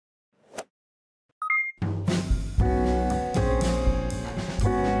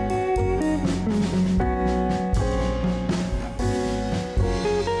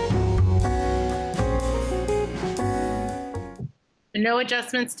No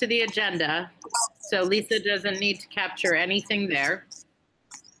adjustments to the agenda, so Lisa doesn't need to capture anything there.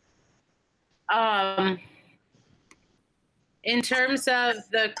 In terms of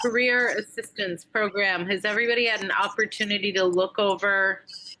the career assistance program, has everybody had an opportunity to look over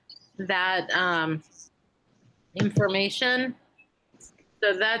that information?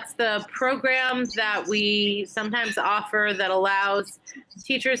 So that's the program that we sometimes offer that allows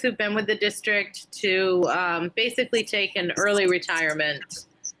teachers who've been with the district to basically take an early retirement.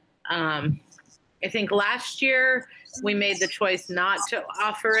 I think last year we made the choice not to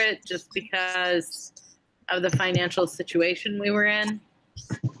offer it just because of the financial situation we were in.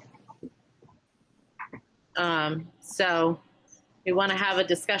 So we want to have a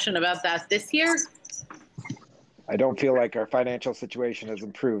discussion about that this year. I don't feel like our financial situation has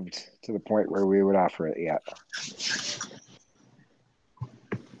improved to the point where we would offer it yet.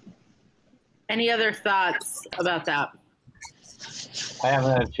 Any other thoughts about that? I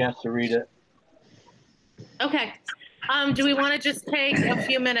haven't had a chance to read it. Okay. Do we want to just take a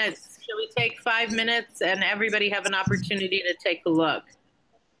few minutes? Should we take 5 minutes and everybody have an opportunity to take a look?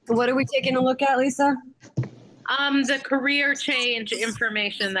 What are we taking a look at, Lisa? The career change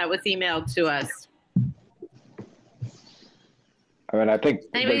information that was emailed to us. I mean, I think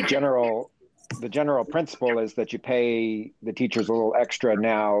the general principle is that you pay the teachers a little extra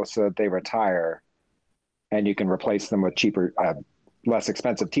now so that they retire, and you can replace them with cheaper, less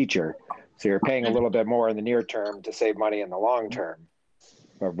expensive teacher. So you're paying a little bit more in the near term to save money in the long term.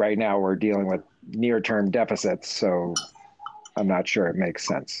 But right now we're dealing with near-term deficits, so I'm not sure it makes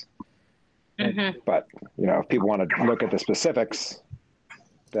sense. Mm-hmm. But you know, if people want to look at the specifics,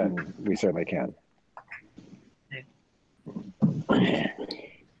 then we certainly can.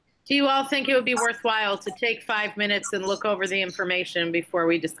 Do you all think it would be worthwhile to take 5 minutes and look over the information before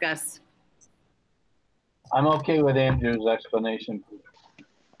we discuss? I'm okay with Andrew's explanation.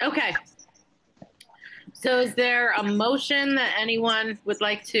 Okay. So is there a motion that anyone would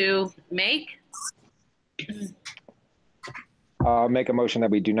like to make? I'll make a motion that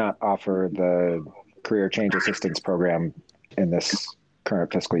we do not offer the career change assistance program in this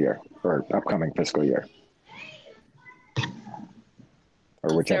current fiscal year or upcoming fiscal year.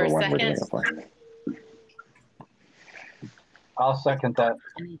 Or whichever one we're doing it for. I'll second that.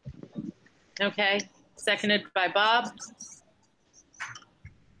 Okay, seconded by Bob.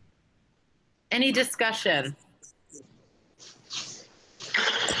 Any discussion?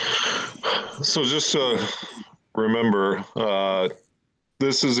 So just remember,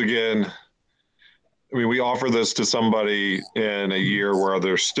 this is again, I mean, we offer this to somebody in a year where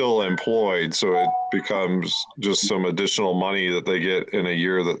they're still employed, so it becomes just some additional money that they get in a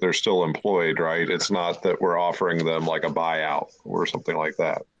year that they're still employed, right? It's not that we're offering them like a buyout or something like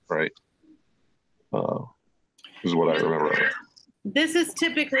that, right? Is what I remember. This is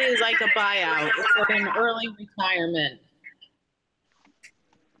typically like a buyout. It's like an early retirement.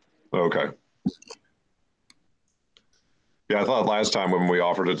 Okay. Yeah, I thought last time when we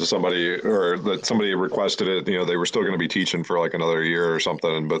offered it to somebody or that somebody requested it, you know, they were still going to be teaching for like another year or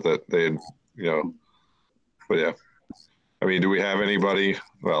something, but that they, you know, but yeah. I mean, do we have anybody?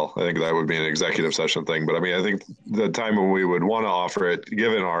 Well, I think that would be an executive session thing, but I mean, I think the time when we would want to offer it,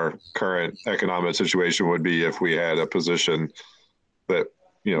 given our current economic situation, would be if we had a position that,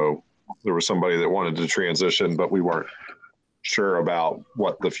 you know, there was somebody that wanted to transition, but we weren't sure about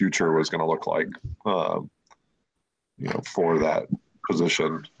what the future was going to look like. You know, for that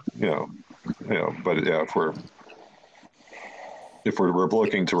position, you know, but yeah, if we're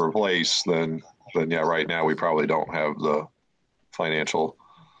looking to replace, then yeah, right now we probably don't have the financial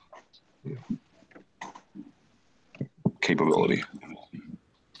capability.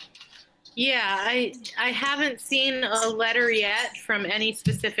 Yeah, I haven't seen a letter yet from any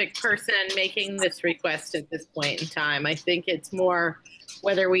specific person making this request at this point in time. I think it's more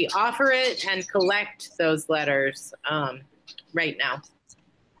whether we offer it and collect those letters right now.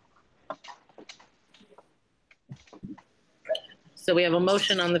 So we have a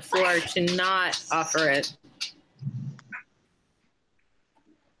motion on the floor to not offer it.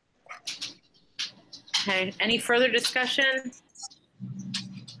 Okay, any further discussion?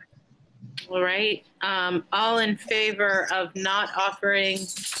 All right, all in favor of not offering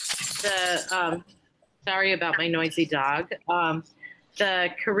the, sorry about my noisy dog, the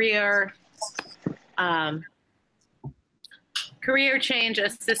career change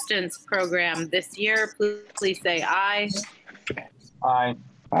assistance program this year, please say aye. Aye.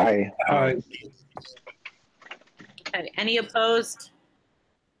 Aye. Aye. Okay, any opposed?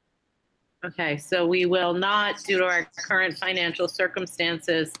 Okay, so we will not, due to our current financial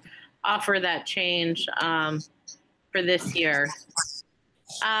circumstances, offer that change for this year.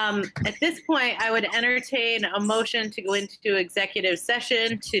 At this point, I would entertain a motion to go into executive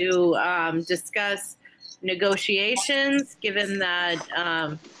session to discuss negotiations, given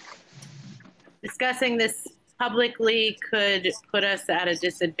that discussing this publicly could put us at a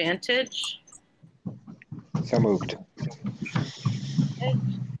disadvantage. So moved.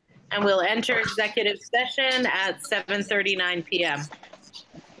 And we'll enter executive session at 7:39 p.m.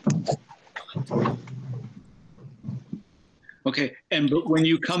 Okay, but when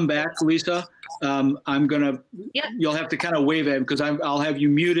you come back, Lisa, I'm gonna, Yep. you'll have to kind of wave at him because I'll have you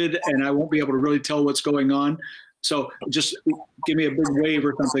muted and I won't be able to really tell what's going on. So just give me a big wave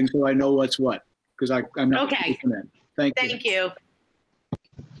or something so I know what's what, because I'm not. Okay. Thank you. Thank you.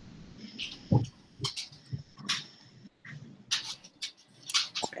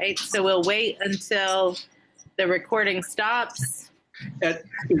 Right, so we'll wait until the recording stops.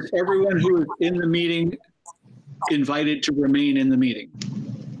 Is everyone who is in the meeting invited to remain in the meeting?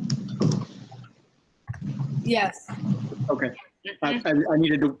 Yes. Okay. I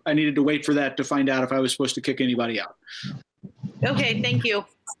needed to wait for that to find out if I was supposed to kick anybody out. Okay, thank you.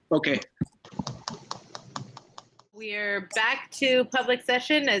 Okay. We're back to public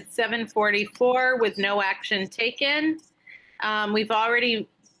session at 7:44 with no action taken. We've already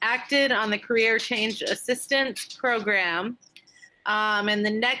acted on the Career Change Assistance Program. And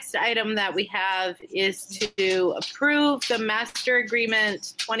the next item that we have is to approve the Master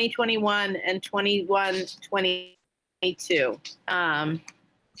Agreement 2021 and 21-22.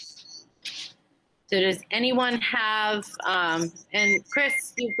 So does anyone have, and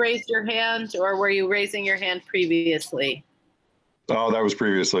Chris, you've raised your hand, or were you raising your hand previously? Oh, that was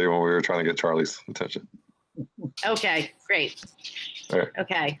previously when we were trying to get Charlie's attention. Okay, great. All right.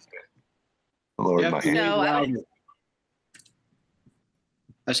 Okay. I lowered my hand. So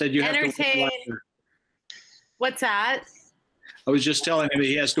I said you have to wave entertain. louder. What's that? I was just telling him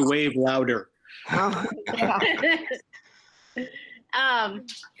he has to wave louder. Oh, yeah.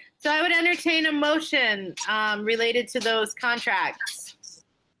 So I would entertain a motion related to those contracts.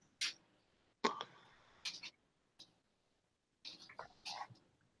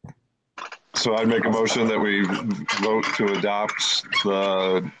 So I'd make a motion that we vote to adopt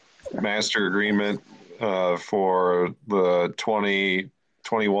the master agreement for the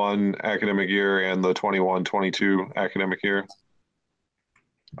 2021 academic year and the 21-22 academic year.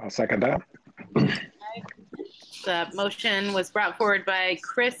 I'll second that. The motion was brought forward by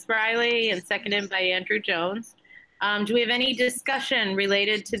Chris Riley and seconded by Andrew Jones. Do we have any discussion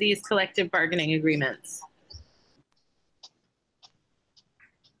related to these collective bargaining agreements?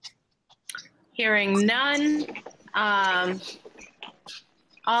 Hearing none.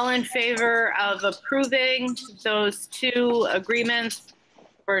 All in favor of approving those two agreements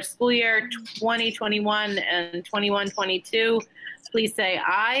for school year 2021 and 21-22, please say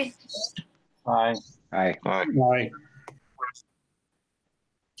aye. Aye. Aye. Aye.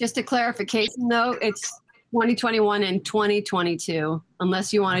 Just a clarification though, it's 2021 and 2022,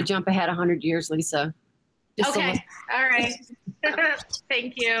 unless you want to jump ahead 100 years, Lisa. Just Okay, all right.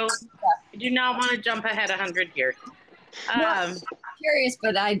 Thank you. I do not want to jump ahead 100 years. Curious,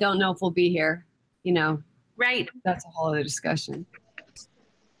 but I don't know if we'll be here. You know, Right, that's a whole other discussion.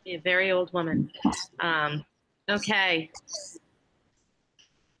 a very old woman. Okay.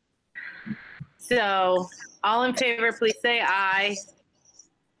 So, all in favor, please say aye.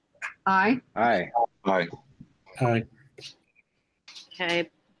 Aye. Aye. Aye. Aye. Okay.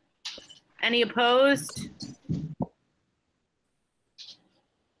 Any opposed?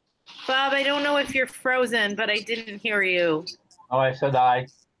 Bob, I don't know if you're frozen, but I didn't hear you. Oh, I said aye.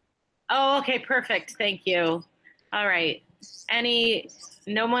 Oh, okay, perfect. Thank you. All right.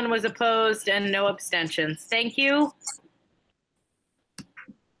 No one was opposed and no abstentions. Thank you.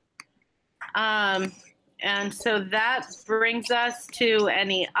 And so that brings us to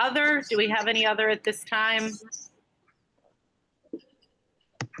any other. Do we have any other at this time?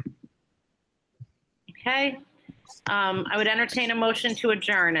 Okay. I would entertain a motion to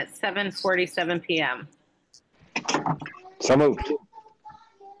adjourn at 7:47 p.m. So moved.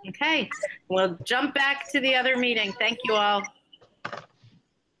 Okay, we'll jump back to the other meeting. Thank you all.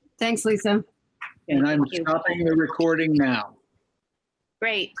 Thanks, Lisa. And I'm Thank you. stopping the recording now.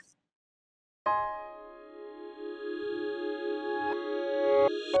 Great.